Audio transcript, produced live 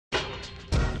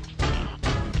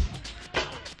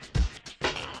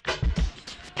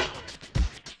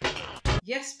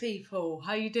Yes people,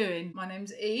 how you doing? My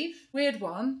name's Eve. Weird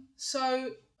one. So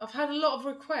I've had a lot of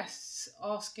requests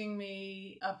asking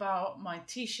me about my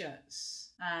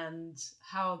t-shirts and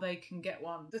how they can get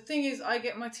one. The thing is, I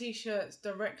get my t-shirts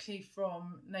directly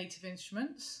from Native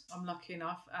Instruments. I'm lucky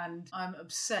enough, and I'm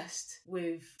obsessed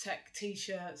with tech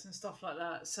t-shirts and stuff like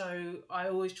that. So I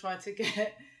always try to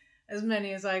get as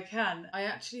many as I can. I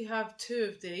actually have 2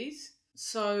 of these.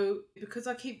 So because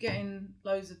I keep getting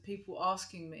loads of people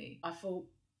asking me, I thought,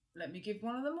 let me give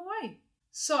one of them away.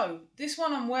 So this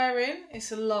one I'm wearing,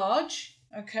 it's a large,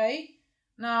 okay?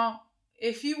 Now,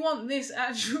 if you want this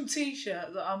actual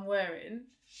t-shirt that I'm wearing,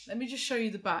 let me just show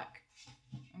you the back,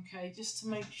 okay? Just to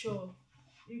make sure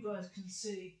you guys can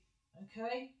see,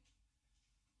 okay?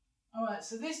 All right,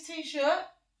 so this t-shirt,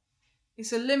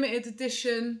 it's a limited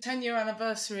edition 10-year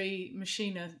anniversary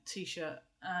Maschine t-shirt.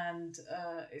 And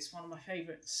it's one of my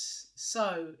favourites.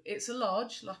 So it's a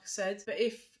large, like I said, but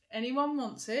if anyone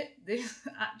wants it, this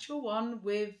actual one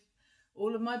with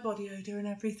all of my body odour and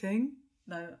everything,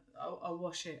 no, I'll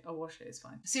wash it, it's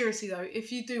fine. Seriously though,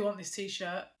 if you do want this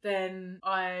t-shirt, then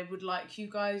I would like you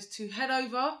guys to head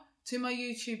over to my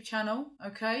YouTube channel,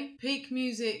 okay? P.E.A.K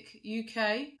Music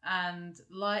UK, and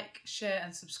like, share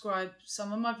and subscribe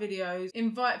some of my videos.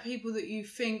 Invite people that you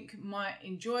think might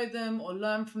enjoy them or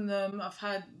learn from them. I've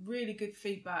had really good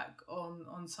feedback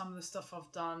on some of the stuff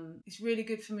I've done. It's really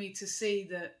good for me to see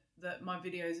that my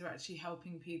videos are actually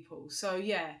helping people. So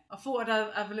yeah, I thought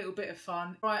I'd have a little bit of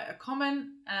fun. Write a comment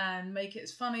and make it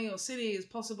as funny or silly as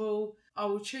possible. I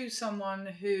will choose someone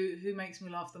who makes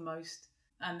me laugh the most,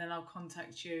 and then I'll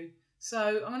contact you.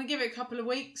 So I'm going to give it a couple of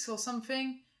weeks or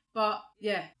something. But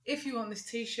yeah, if you want this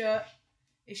t-shirt,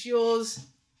 it's yours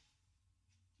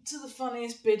to the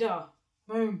funniest bidder.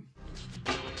 Boom.